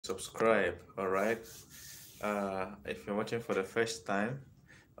subscribe. All right. If you're watching for the first time,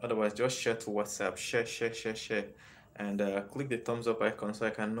 otherwise just share to WhatsApp. Share, and click the thumbs up icon so I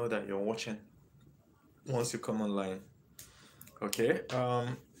can know that you're watching once you come online. Okay.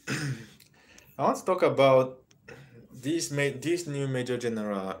 I want to talk about this new Major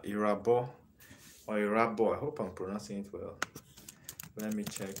General Irabor or Irabor. I hope I'm pronouncing it well. Let me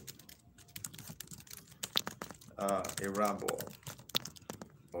check. Irabor.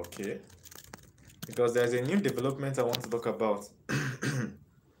 Okay. Because there's a new development I want to talk about.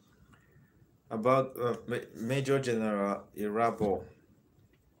 About Major General Irabor.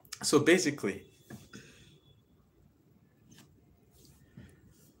 So basically,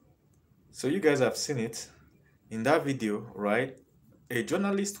 so you guys have seen it in that video, right? A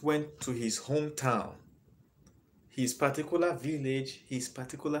journalist went to his hometown, his particular village, his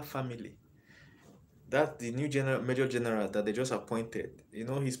particular family. That's the new Major General that they just appointed. You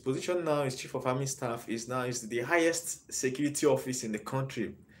know, his position now is Chief of Army Staff, is the highest security office in the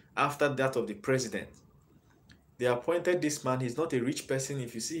country after that of the president. They appointed this man. He's not a rich person.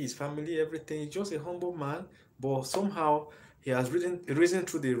 If you see his family, everything, he's just a humble man. But somehow he has risen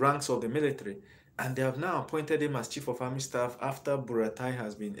through the ranks of the military. And they have now appointed him as Chief of Army Staff after Buratai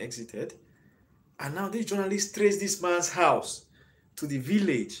has been exited. And now these journalists traced this man's house to the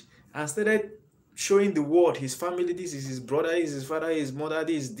village and started showing the world his family. This is his brother, this is his father, his mother,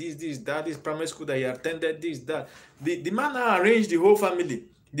 this, that, this primary school that he attended, this, that. The man now arranged the whole family,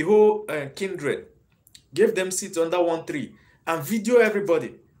 the whole kindred, gave them seats under one tree, and video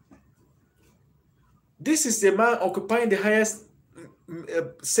everybody. This is the man occupying the highest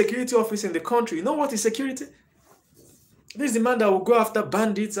security office in the country. You know what is security? This is the man that will go after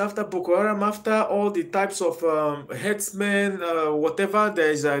bandits, after Boko Haram, after all the types of headsmen, whatever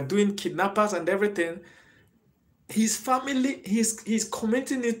there is doing kidnappers and everything. His family, his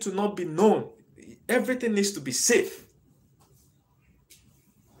community needs to not be known. Everything needs to be safe.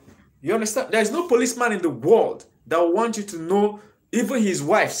 You understand? There is no policeman in the world that will want you to know, even his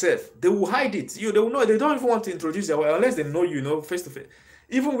wife self. They will hide it. They will know. They don't even want to introduce their wife unless they know you, face to face.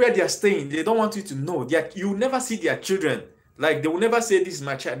 Even where they are staying, they don't want you to know. You will never see their children. Like, they will never say, this is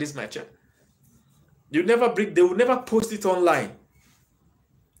my child, this is my child. They will never post it online.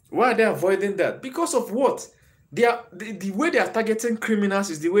 Why are they avoiding that? Because of what? The way they are targeting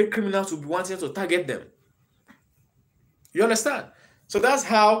criminals is the way criminals will be wanting to target them. You understand? So that's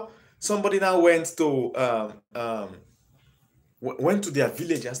how somebody now went to their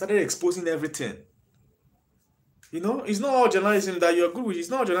village and started exposing everything. It's not all journalism that you're good with. It's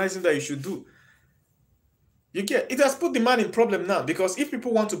not all journalism that you should do. You get it. Has put the man in problem now, because if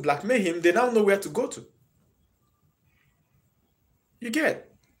people want to blackmail him, they now know where to go to. You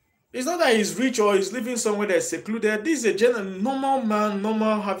get. It's not that he's rich or he's living somewhere that's secluded. This is a normal man,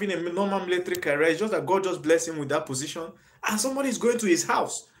 having a normal military career. It's just that God just blessed him with that position, and somebody is going to his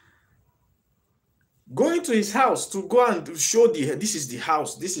house. Going to his house to go and show this is the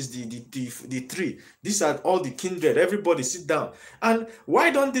house, this is the tree, these are all the kindred, everybody sit down. And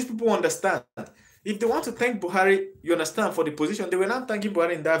why don't these people understand? If they want to thank Buhari, you understand, for the position, they were not thanking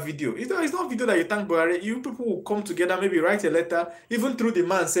Buhari in that video. It's not video that you thank Buhari. You people will come together, maybe write a letter, even through the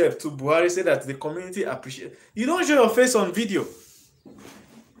man self, to Buhari, say that the community appreciate. You don't show your face on video.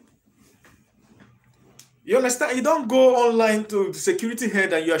 You understand? You don't go online to the security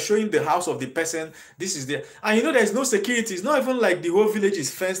head and you are showing the house of the person. This is there. And there's no security. It's not even like the whole village is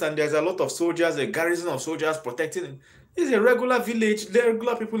fenced and there's a lot of soldiers, a garrison of soldiers protecting it. It's a regular village,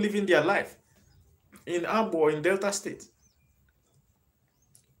 regular people living their life in Irabor, in Delta State.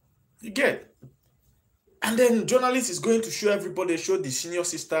 You get? And then journalist is going to show everybody. They show the senior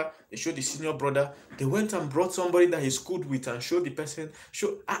sister, they show the senior brother. They went and brought somebody that he's good with and showed the person.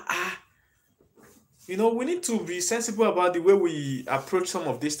 We need to be sensible about the way we approach some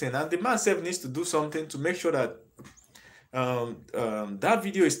of these things. And the man self needs to do something to make sure that that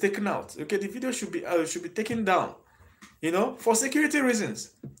video is taken out. Okay, the video should be taken down. For security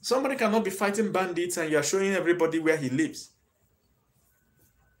reasons. Somebody cannot be fighting bandits and you are showing everybody where he lives.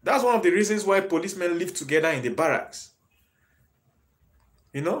 That's one of the reasons why policemen live together in the barracks.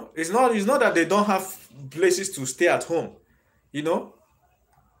 It's not that they don't have places to stay at home.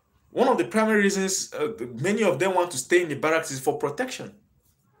 One of the primary reasons many of them want to stay in the barracks is for protection.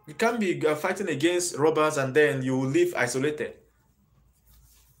 You can't be fighting against robbers and then you live isolated.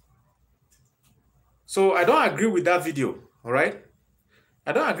 So I don't agree with that video, all right?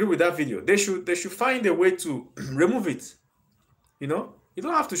 I don't agree with that video. They should find a way to remove it. You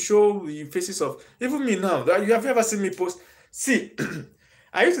don't have to show the faces of, even me now. You have ever seen me post? See,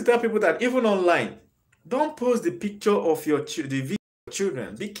 I used to tell people that even online, don't post the picture of the video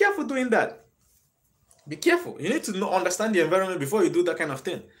children. Be careful doing that. Be careful. You need to understand the environment before you do that kind of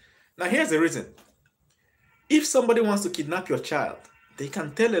thing. Now, here's the reason. If somebody wants to kidnap your child, they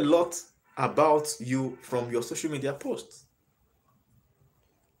can tell a lot about you from your social media posts.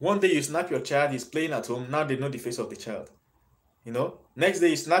 One day you snap your child, he's playing at home. Now they know the face of the child. You know, next day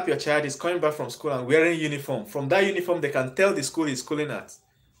you snap your child, he's coming back from school and wearing uniform. From that uniform, they can tell the school he's schooling at.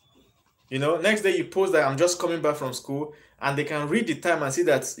 You know, next day you post that I'm just coming back from school, and they can read the time and see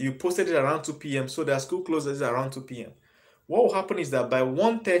that you posted it around 2 p.m. So their school closes around 2 p.m. What will happen is that by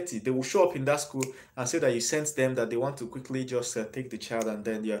 1:30, they will show up in that school and say that you sent them that they want to quickly just take the child, and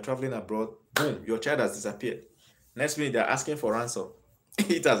then you are traveling abroad. Boom, your child has disappeared. Next minute, they're asking for ransom.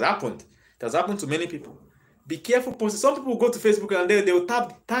 It has happened. It has happened to many people. Be careful posting. Some people go to Facebook and they will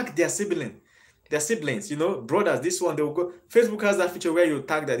tag their siblings, you know, brothers. This one, they will go. Facebook has that feature where you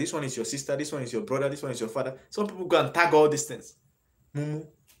tag that this one is your sister, this one is your brother, this one is your father. Some people go and tag all these things. Mumu,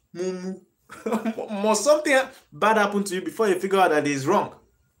 mumu. Must something bad happen to you before you figure out that it is wrong?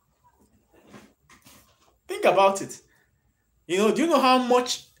 Think about it. You know, do you know how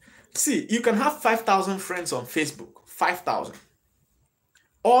much? See, you can have 5,000 friends on Facebook. 5,000.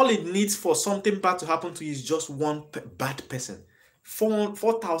 All it needs for something bad to happen to you is just one bad person.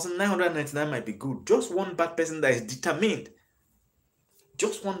 4,999 might be good. Just one bad person that is determined.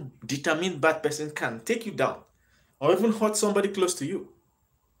 Just one determined bad person can take you down or even hurt somebody close to you.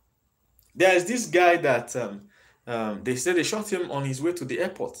 There is this guy that they said they shot him on his way to the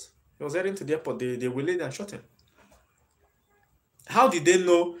airport. He was heading to the airport. They waylaid and shot him. How did they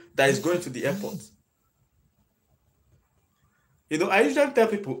know that he's going to the airport? You know, I usually tell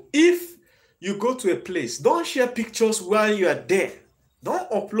people, if you go to a place, don't share pictures while you are there. Don't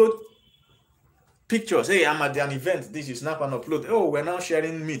upload pictures. Hey, I'm at an event. This is snap and upload. Oh, we're now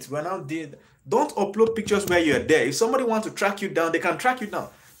sharing meat. We're now doing. Don't upload pictures where you are there. If somebody wants to track you down, they can track you down.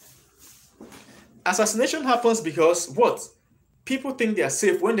 Assassination happens because what? People think they are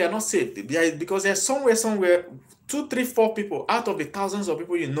safe when they are not safe. Because there's somewhere, 2, 3, 4 people out of the thousands of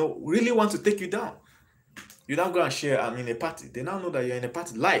people you know really want to take you down. You now go and share, I'm in a party. They now know that you're in a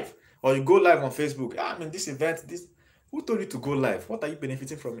party live. Or you go live on Facebook. I'm in this event. Who told you to go live? What are you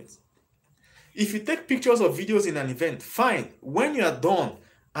benefiting from it? If you take pictures or videos in an event, fine. When you are done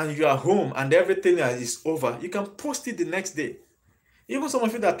and you are home and everything is over, you can post it the next day. Even some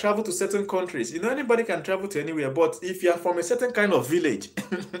of you that travel to certain countries, you know, anybody can travel to anywhere. But if you are from a certain kind of village,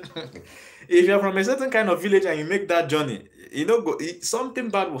 if you are from a certain kind of village and you make that journey, you know, something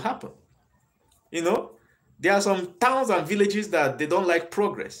bad will happen. You know, there are some towns and villages that they don't like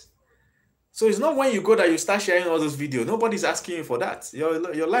progress. So it's not when you go that you start sharing all those videos. Nobody's asking you for that.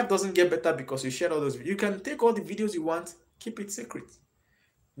 Your life doesn't get better because you share all those videos. You can take all the videos you want, keep it secret.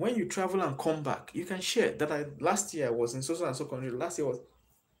 When you travel and come back, you can share that last year I was in so and so country. Last year was,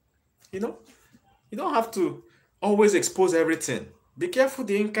 you know, you don't have to always expose everything. Be careful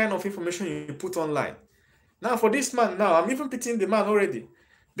the kind of information you put online. Now for this man, now I'm even pitying the man already.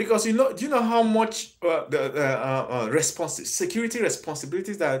 Because you know, do you know how much security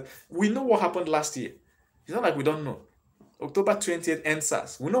responsibilities that we know what happened last year? It's not like we don't know. October 20th,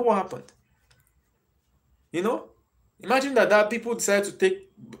 NSAS. We know what happened. You know, imagine that people decide to take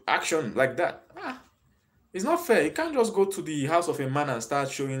action like that. It's not fair. You can't just go to the house of a man and start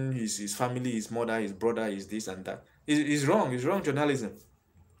showing his family, his mother, his brother, his this and that. It's wrong. It's wrong journalism.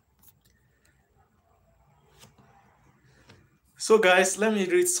 So guys, let me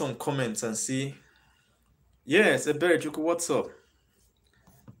read some comments and see. Yes, Eberejuku, what's up?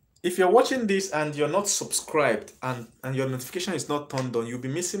 If you're watching this and you're not subscribed and your notification is not turned on, you'll be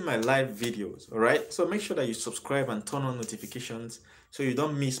missing my live videos, all right? So make sure that you subscribe and turn on notifications so you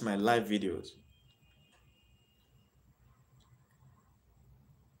don't miss my live videos.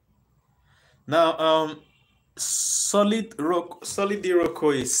 Now, Solid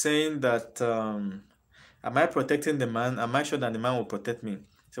Iroko is saying that, am I protecting the man? Am I sure that the man will protect me?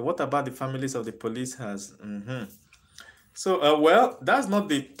 So what about the families of the police has? So, well, that's not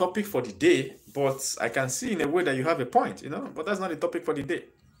the topic for the day, but I can see in a way that you have a point, you know, but that's not the topic for the day.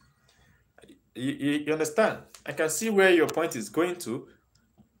 You understand? I can see where your point is going to,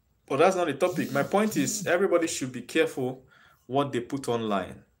 but that's not the topic. My point is everybody should be careful what they put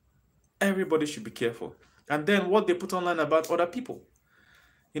online. Everybody should be careful. And then what they put online about other people.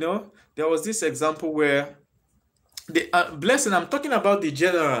 You know, there was this example where Blessing, I'm talking about the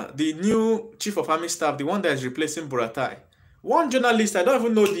general, the new chief of army staff, the one that is replacing Buratai. One journalist, I don't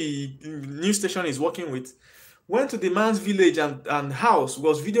even know the news station he's working with, went to the man's village and house,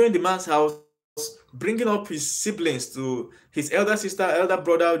 was videoing the man's house bringing up his siblings, to his elder sister, elder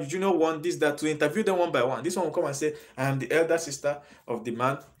brother, junior one, this, that, to interview them one by one. This one will come and say, I am the elder sister of the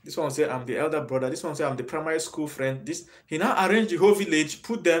man. This one will say, I'm the elder brother. This one will say, I'm the primary school friend. This, he now arranged the whole village,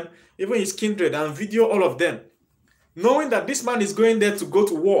 put them, even his kindred, and video all of them, knowing that this man is going there to go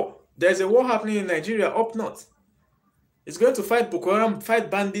to war. There's a war happening in Nigeria up north. He's going to fight Boko Haram,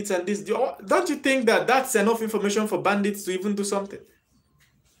 fight bandits and this. Don't you think that that's enough information for bandits to even do something?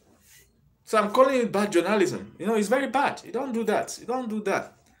 So I'm calling it bad journalism. It's very bad. You don't do that. You don't do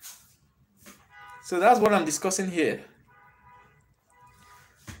that. So that's what I'm discussing here.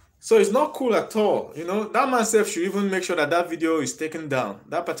 So it's not cool at all. That man self should even make sure that video is taken down.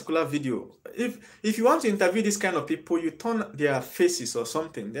 That particular video. If you want to interview this kind of people, you turn their faces or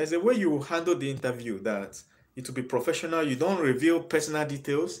something. There's a way you handle the interview that it will be professional. You don't reveal personal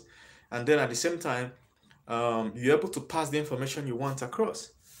details, and then at the same time, you're able to pass the information you want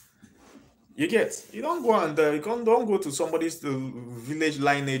across. You don't go and don't go to somebody's village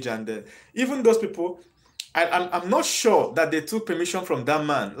lineage, and even those people, I'm not sure that they took permission from that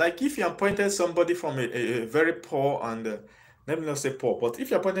man. Like if you appointed somebody from a very poor, and let me not say poor, but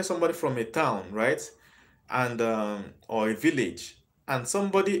if you appointed somebody from a town, right, and or a village, and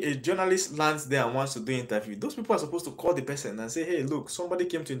a journalist lands there and wants to do an interview, those people are supposed to call the person and say, hey, look, somebody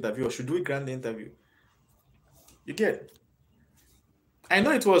came to interview, or should we grant the interview? You get? I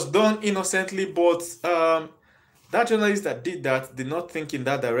know it was done innocently, but that journalist that did that did not think in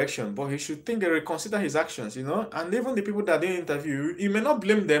that direction. But he should think and reconsider his actions, And even the people that didn't interview, you may not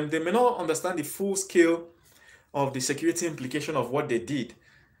blame them. They may not understand the full scale of the security implication of what they did.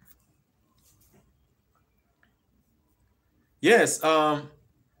 Yes,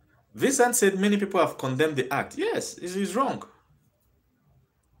 Vincent said many people have condemned the act. Yes, it is wrong.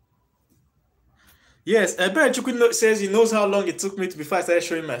 Yes, Chukwu says he knows how long it took me before I started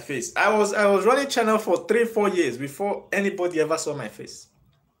showing my face. I was running channel for 3-4 years before anybody ever saw my face.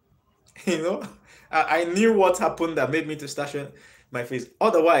 I knew what happened that made me to start showing my face.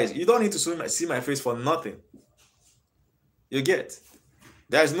 Otherwise, you don't need to see my face for nothing. You get?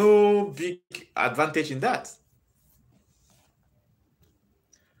 There's no big advantage in that.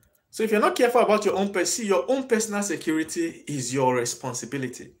 So if you're not careful about your own personal security is your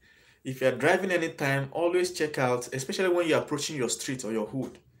responsibility. If you're driving anytime, always check out, especially when you're approaching your street or your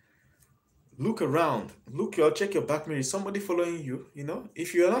hood. Look around, check your back mirror. Is somebody following you?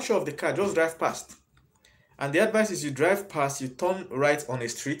 If you're not sure of the car, just drive past. And the advice is you drive past, you turn right on a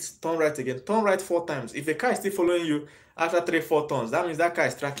street, turn right again, turn right 4 times. If a car is still following you after 3-4 turns, that means that car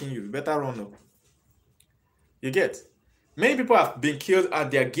is tracking you. You better run up. You get? Many people have been killed at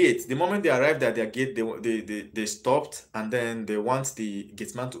their gate. The moment they arrived at their gate, they stopped, and then they want the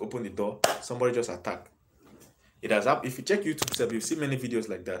gateman to open the door. Somebody just attacked. It has happened. If you check YouTube, you'll see many videos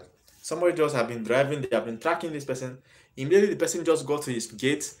like that. Somebody just have been driving, they have been tracking this person. Immediately the person just got to his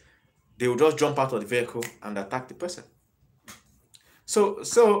gate, they will just jump out of the vehicle and attack the person.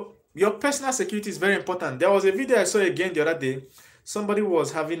 So your personal security is very important. There was a video I saw again the other day. Somebody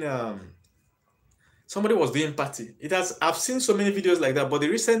was having somebody was doing party. I've seen so many videos like that, but the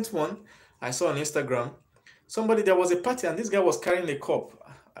recent one I saw on Instagram, there was a party and this guy was carrying a cup.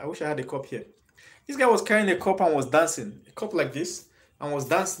 I wish I had a cup here. This guy was carrying a cup and was dancing, a cup like this, and was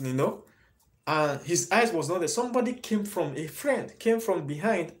dancing, and his eyes was not there. Somebody came from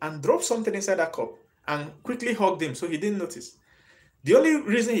behind and dropped something inside that cup and quickly hugged him, so he didn't notice. The only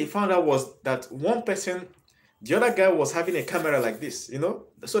reason he found out was that one person, the other guy was having a camera like this,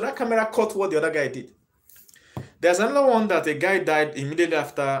 so that camera caught what the other guy did. There's another one that a guy died immediately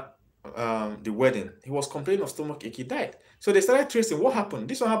after the wedding. He was complaining of stomach ache. He died. So they started tracing what happened.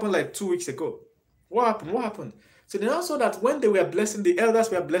 This one happened like 2 weeks ago. What happened? So they now saw that when they were blessing, the elders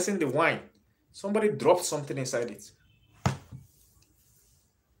were blessing the wine, somebody dropped something inside it.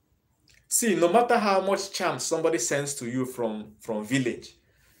 See, no matter how much charm somebody sends to you from village,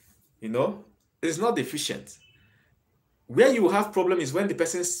 it's not efficient. Where you have problem is when the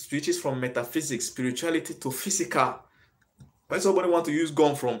person switches from metaphysics, spirituality to physical. When somebody wants to use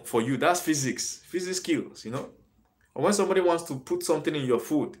gun for you, that's physics skills, Or when somebody wants to put something in your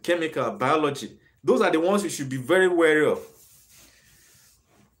food, chemical, biology, those are the ones you should be very wary of.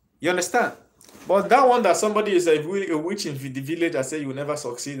 You understand? But that one that somebody is a witch in the village that say you will never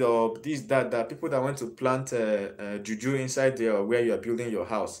succeed, or this, that people that want to plant juju inside there where you are building your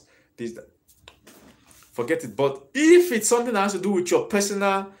house, this, that. Forget it. But if it's something that has to do with your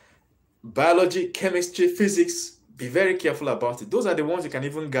personal biology, chemistry, physics, be very careful about it. Those are the ones you can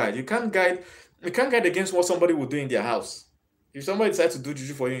even guide. You can't guide against what somebody will do in their house. If somebody decides to do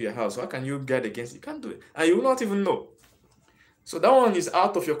juju for you in your house, how can you guide against it? You can't do it. And you will not even know. So that one is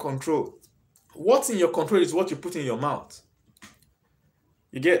out of your control. What's in your control is what you put in your mouth.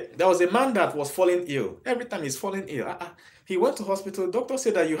 You get, there was a man that was falling ill. Every time he's falling ill, he went to hospital. Doctor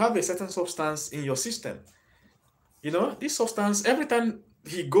said that you have a certain substance in your system. You know, this substance, every time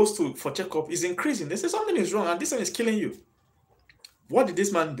he goes to for checkup, is increasing. They say something is wrong and this one is killing you. What did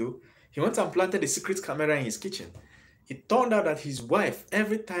this man do? He went and planted a secret camera in his kitchen. It turned out that his wife,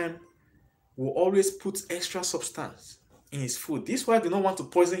 every time, will always put extra substance in his food. This wife did not want to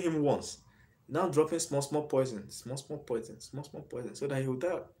poison him once. Now dropping small poison, small poison, small poison, so that he will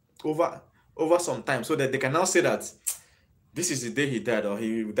die over some time, so that they can now say that this is the day he died, or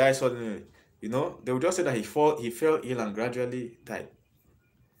he will die suddenly. You know, they will just say that he fell ill and gradually died.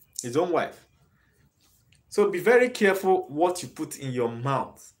 His own wife. So be very careful what you put in your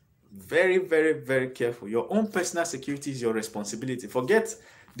mouth. Very, very, very careful. Your own personal security is your responsibility. Forget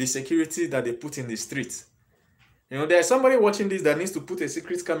the security that they put in the streets. You know, there's somebody watching this that needs to put a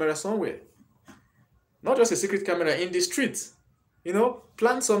secret camera somewhere. Not just a secret camera, in the streets. You know,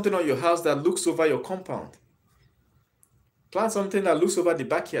 plant something on your house that looks over your compound. Plant something that looks over the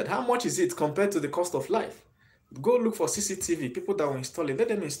backyard. How much is it compared to the cost of life? Go look for CCTV, people that will install it. Let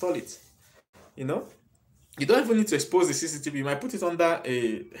them install it. You know, you don't even need to expose the CCTV. You might put it under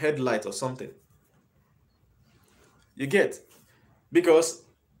a headlight or something. You get? Because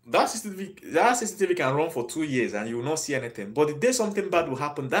that CCTV can run for 2 years and you will not see anything. But the day something bad will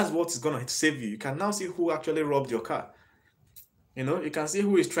happen, that's what is going to save you. You can now see who actually robbed your car. You know, you can see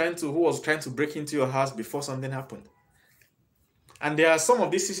who was trying to break into your house before something happened. And there are some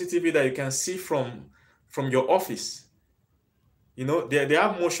of these CCTV that you can see from your office. You know, they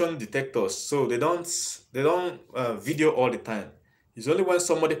have motion detectors, so they don't video all the time. It's only when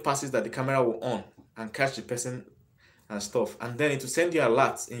somebody passes that the camera will on and catch the person and stuff, and then it will send you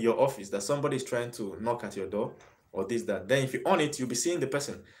alerts in your office that somebody is trying to knock at your door or this, that. Then if you on it, you'll be seeing the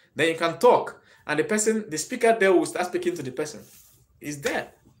person. Then you can talk, and the speaker there will start speaking to the person. It's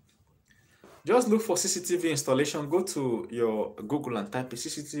there. Just look for CCTV installation. Go to your Google and type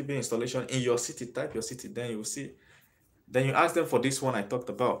CCTV installation in your city. Type your city, then you will see. Then you ask them for this one I talked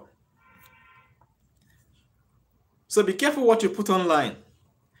about. So be careful what you put online.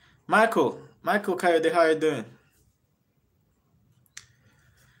 Michael Kayode, how are you doing?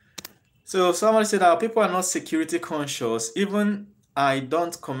 So somebody said that people are not security conscious. Even I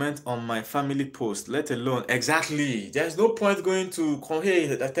don't comment on my family post, let alone. Exactly. There's no point going to come,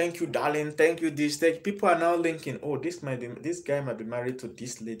 hey, thank you, darling, thank you, this. People are now linking, oh, this guy might be married to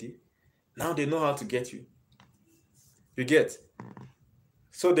this lady. Now they know how to get you. You get?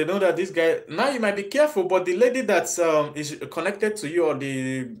 So they know that this guy, now you might be careful, but the lady that's is connected to you, or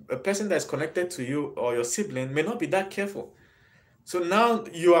the person that's connected to you or your sibling may not be that careful. So now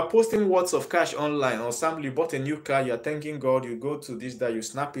you are posting words of cash online, or somebody bought a new car, you are thanking God, you go to this, that, you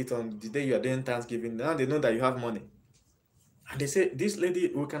snap it on the day you are doing Thanksgiving. Now they know that you have money. And they say, this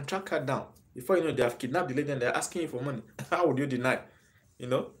lady, we can track her down. Before you know, they have kidnapped the lady and they're asking you for money. How would you deny? You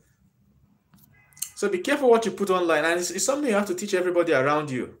know? So be careful what you put online. And it's something you have to teach everybody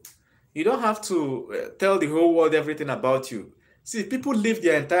around you. You don't have to tell the whole world everything about you. See, people lived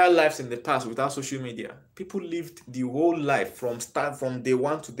their entire lives in the past without social media. People lived the whole life from day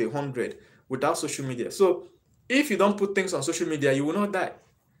 1 to day 100 without social media. So if you don't put things on social media, you will not die.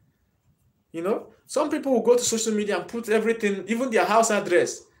 You know, some people will go to social media and put everything, even their house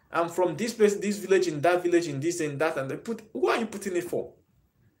address. I'm from this place, this village, in that village, in this and that, and they put. Who are you putting it for?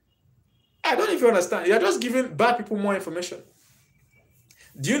 I don't even understand. You're just giving bad people more information.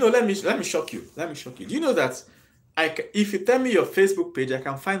 Do you know? Let me shock you. Let me shock you. Do you know that if you tell me your Facebook page, I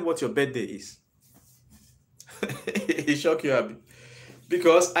can find what your birthday is. It shock you, Abby.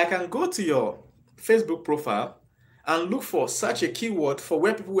 Because I can go to your Facebook profile and look for such a keyword for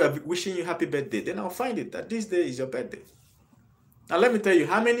where people are wishing you happy birthday. Then I'll find it that this day is your birthday. Now let me tell you,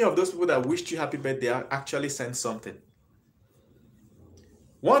 how many of those people that wished you happy birthday actually sent something?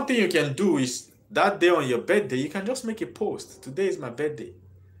 One thing you can do is that day on your birthday, you can just make a post. Today is my birthday.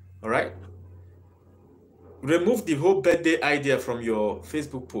 All right? Remove the whole birthday idea from your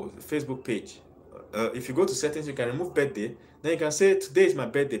Facebook page. If you go to settings, you can remove birthday. Then you can say, today is my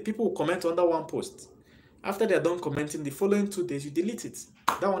birthday. People will comment under one post. After they're done commenting, the following 2 days, you delete it.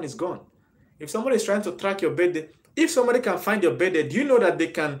 That one is gone. If somebody is trying to track your birthday, if somebody can find your birthday, do you know that they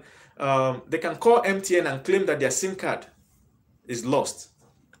can call MTN and claim that their SIM card is lost?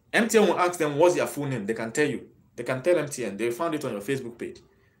 MTN will ask them, what's your full name? They can tell you. They can tell MTN. They found it on your Facebook page.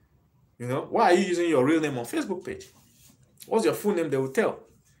 You know, why are you using your real name on Facebook page? What's your full name? They will tell.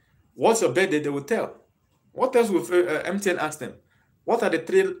 What's your birthday? They will tell. What else will MTN ask them? What are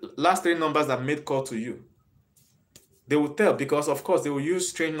the last three numbers that made call to you? They will tell, because of course they will use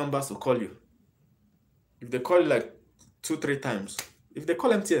strange numbers to call you. If they call you like 2-3 times, if they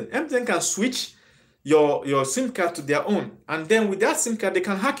call MTN can switch your SIM card to their own, and then with that SIM card they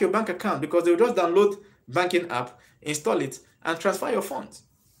can hack your bank account, because they will just download banking app, install it, and transfer your funds.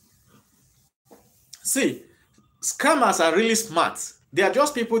 See, scammers are really smart. They are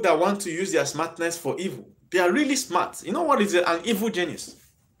just people that want to use their smartness for evil. They are really smart. You know what is an evil genius?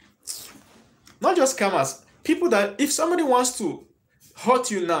 Not just scammers. People that, if somebody wants to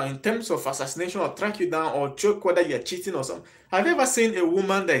hurt you now in terms of assassination or track you down or joke whether you're cheating or something. Have you ever seen a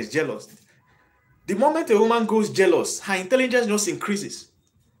woman that is jealous? The moment a woman goes jealous, her intelligence just increases.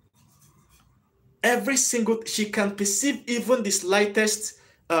 She can perceive even the slightest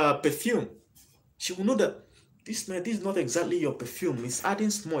perfume. She will know that this is not exactly your perfume. It's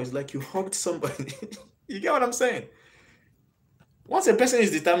adding small. It's like you hugged somebody. You get what I'm saying? Once a person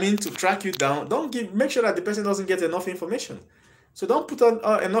is determined to track you down, make sure that the person doesn't get enough information. So don't put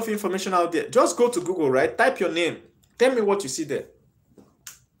on enough information out there. Just go to Google, right? Type your name. Tell me what you see there.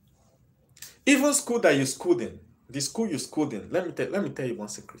 Even school that you schooled in, the school you schooled in, let me tell you one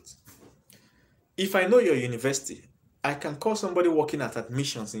secret. If I know your university, I can call somebody working at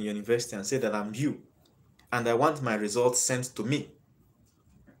admissions in your university and say that I'm you, and I want my results sent to me.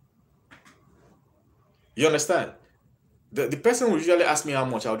 You understand? The person will usually ask me how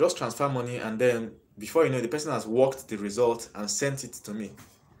much. I'll just transfer money, and then before you know, the person has worked the result and sent it to me.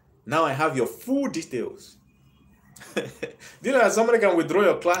 Now I have your full details. Do you know that somebody can withdraw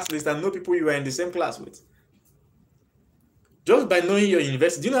your class list and know people you were in the same class with? Just by knowing your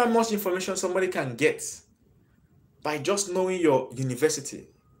university. Do you know how much information somebody can get by just knowing your university?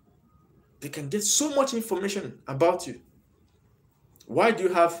 They can get so much information about you. Why do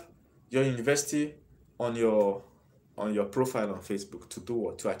you have your university on your profile on Facebook? To do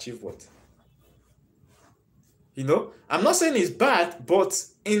what? To achieve what? You know, I'm not saying it's bad, but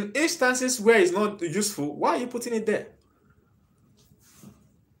in instances where it's not useful, why are you putting it there?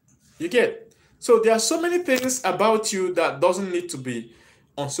 You get? So there are so many things about you that doesn't need to be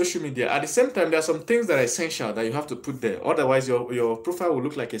on social media. At the same time, there are some things that are essential that you have to put there. Otherwise, your profile will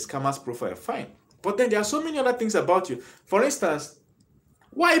look like a scammer's profile. Fine. But then there are so many other things about you. For instance,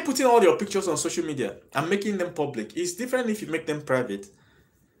 why are you putting all your pictures on social media and making them public? It's different if you make them private.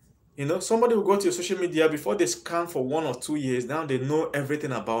 You know, somebody will go to your social media before they scan for 1 or 2 years. Now they know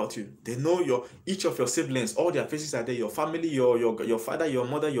everything about you. They know each of your siblings, all their faces are there. Your family, your father, your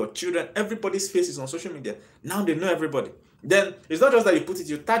mother, your children, everybody's face is on social media. Now they know everybody. Then it's not just that you put it,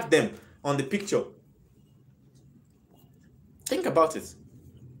 you tag them on the picture. Think about it.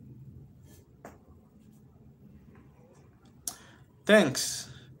 Thanks.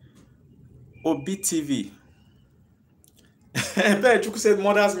 OBTV. Chuku said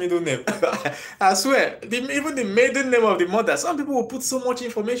mother's middle name. I swear, even the maiden name of the mother, some people will put so much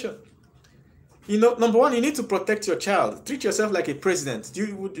information. You know, number one, you need to protect your child. Treat yourself like a president. Do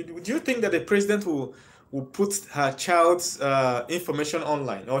you think that the president will put her child's information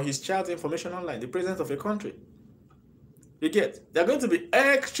online, or his child's information online, the president of a country? You get? They're going to be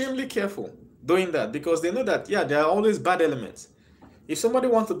extremely careful doing that, because they know that, yeah, there are always bad elements. If somebody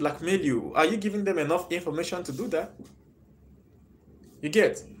wants to blackmail you, are you giving them enough information to do that? You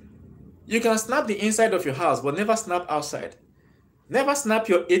get? You can snap the inside of your house, but never snap outside. Never snap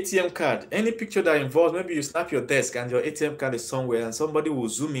your ATM card. Any picture that involves, maybe you snap your desk and your ATM card is somewhere and somebody will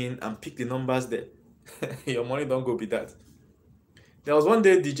zoom in and pick the numbers there. Your money don't go with that. There was one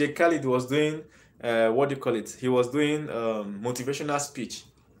day DJ Khaled was doing, what do you call it? He was doing motivational speech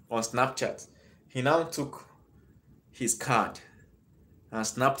on Snapchat. He now took his card and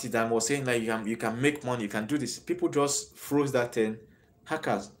snapped it and was saying that you can make money, you can do this. People just froze that thing.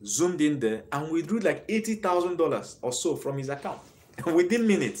 Hackers zoomed in there and withdrew like $80,000 or so from his account within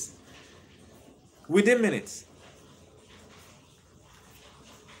minutes. Within minutes.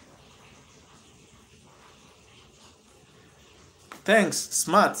 Thanks,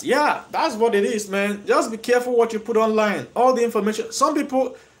 smart. Yeah, that's what it is, man. Just be careful what you put online. All the information. Some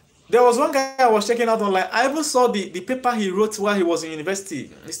people, there was one guy I was checking out online. I even saw the paper he wrote while he was in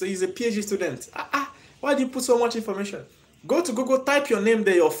university. He's a PhD student. Why do you put so much information? Go to Google, type your name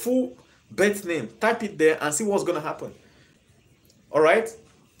there, your full birth name. Type it there and see what's going to happen. All right?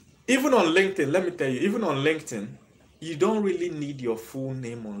 Even on LinkedIn, let me tell you, even on LinkedIn, you don't really need your full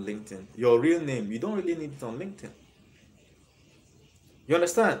name on LinkedIn. Your real name, you don't really need it on LinkedIn. You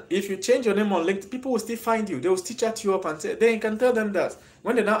understand? If you change your name on LinkedIn, people will still find you. They will still chat you up and say, then you can tell them that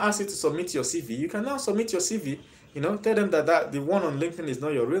when they now ask you to submit your CV, you can now submit your CV. You know, tell them that the one on LinkedIn is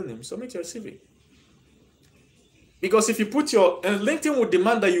not your real name. Submit your CV. Because if you put your LinkedIn would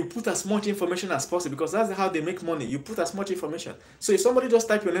demand that you put as much information as possible, because that's how they make money. You put as much information. So if somebody just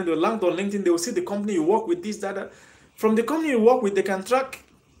type your name, they'll land on LinkedIn, they will see the company you work with, this, that. From the company you work with, they can track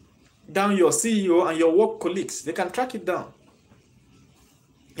down your CEO and your work colleagues. They can track it down.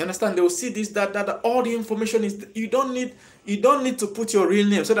 You understand? They will see this, that. All the information is. You don't need to put your real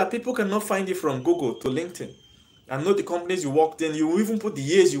name so that people cannot find you from Google to LinkedIn and know the companies you worked in. You will even put the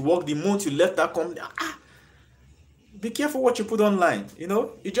years you worked, the month you left that company. Be careful what you put online. You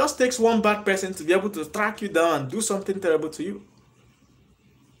know, it just takes one bad person to be able to track you down and do something terrible to you.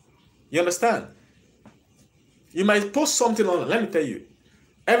 You understand? You might post something online. Let me tell you,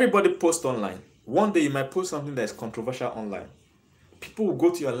 everybody posts online. One day you might post something that is controversial online. People will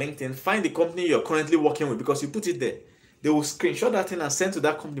go to your LinkedIn, find the company you're currently working with because you put it there. They will screenshot that thing and send to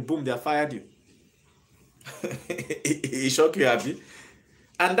that company. Boom, they have fired you. It shock you, Abby.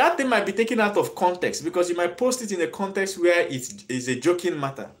 And that thing might be taken out of context because you might post it in a context where it is a joking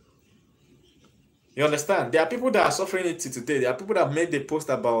matter. You understand? There are people that are suffering it today. There are people that made a post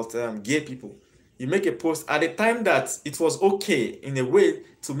about gay people. You make a post at a time that it was okay in a way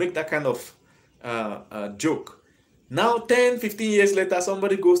to make that kind of joke. Now, 10, 15 years later,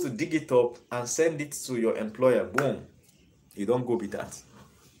 somebody goes to dig it up and send it to your employer. Boom. You don't go with that.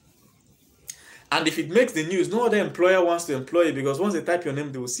 And if it makes the news, no other employer wants to employ you because once they type your name,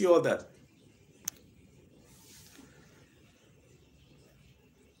 they will see all that.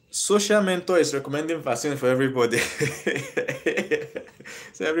 Social mentor is recommending vaccine for everybody.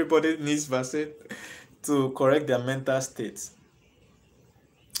 So everybody needs vaccine to correct their mental state.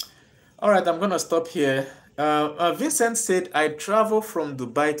 All right, I'm going to stop here. Vincent said, I travel from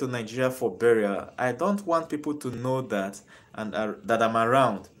Dubai to Nigeria for burial. I don't want people to know that and that I'm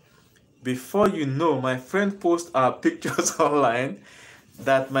around. Before you know, my friend posts our pictures online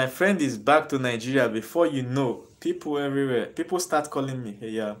that my friend is back to Nigeria. Before you know, people everywhere, people start calling me. Hey,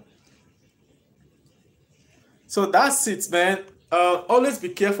 yeah. So that's it, man. Always be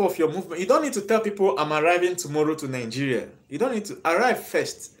careful of your movement. You don't need to tell people I'm arriving tomorrow to Nigeria. You don't need to arrive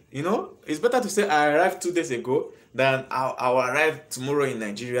first. You know, it's better to say I arrived 2 days ago than I'll arrive tomorrow in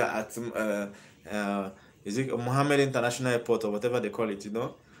Nigeria at is it Mohammed International Airport or whatever they call it, you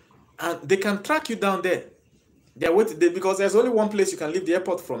know. And they can track you down there. They're waiting there because there's only one place you can leave the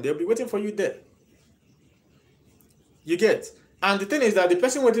airport from. They'll be waiting for you there. You get? And the thing is that the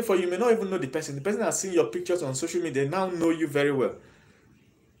person waiting for you may not even know the person. The person has seen your pictures on social media. They now know you very well.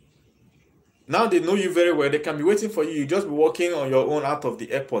 Now they know you very well. They can be waiting for you. You just be walking on your own out of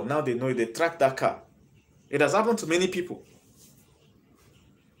the airport. Now they know you. They track that car. It has happened to many people.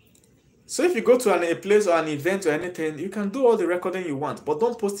 So if you go to a place or an event or anything, you can do all the recording you want, but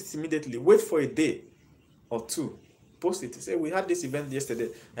don't post it immediately. Wait for a day or two. Post it. Say, we had this event yesterday.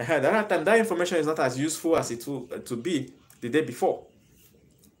 At that time, that information is not as useful as it will to be the day before.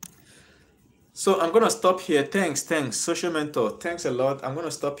 So I'm going to stop here. Thanks, Social Mentor. Thanks a lot. I'm going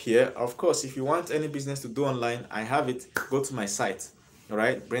to stop here. Of course, if you want any business to do online, I have it. Go to my site, all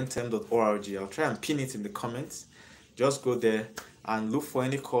right, braintime.org. I'll try and pin it in the comments. Just go there and look for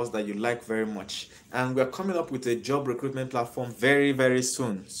any course that you like very much. And we're coming up with a job recruitment platform very, very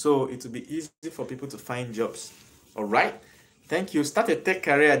soon. So it will be easy for people to find jobs. All right. Thank you. Start a tech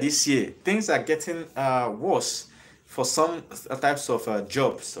career this year. Things are getting worse for some types of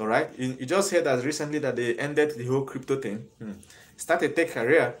jobs. All right. You just heard that recently that they ended the whole crypto thing. Start a tech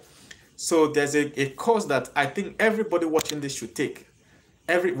career. So there's a course that I think everybody watching this should take.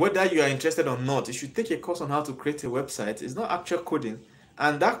 Whether you are interested or not, you should take a course on how to create a website. It's not actual coding,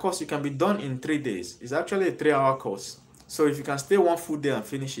 and that course you can be done in 3 days. It's actually a 3-hour course. So if you can stay one full day and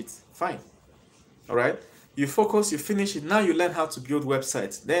finish it, fine. All right. You focus, you finish it. Now you learn how to build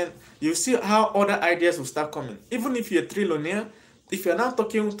websites. Then you see how other ideas will start coming. Even if you're a trillionaire, if you're now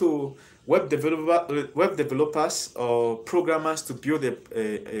talking to web developers or programmers to build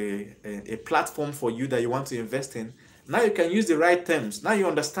a platform for you that you want to invest in, now you can use the right terms. Now you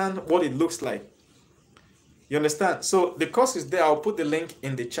understand what it looks like. You understand? So the course is there. I'll put the link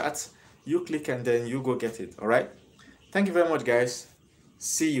in the chat. You click and then you go get it. All right. Thank you very much, guys.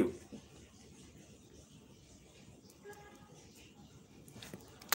 See you.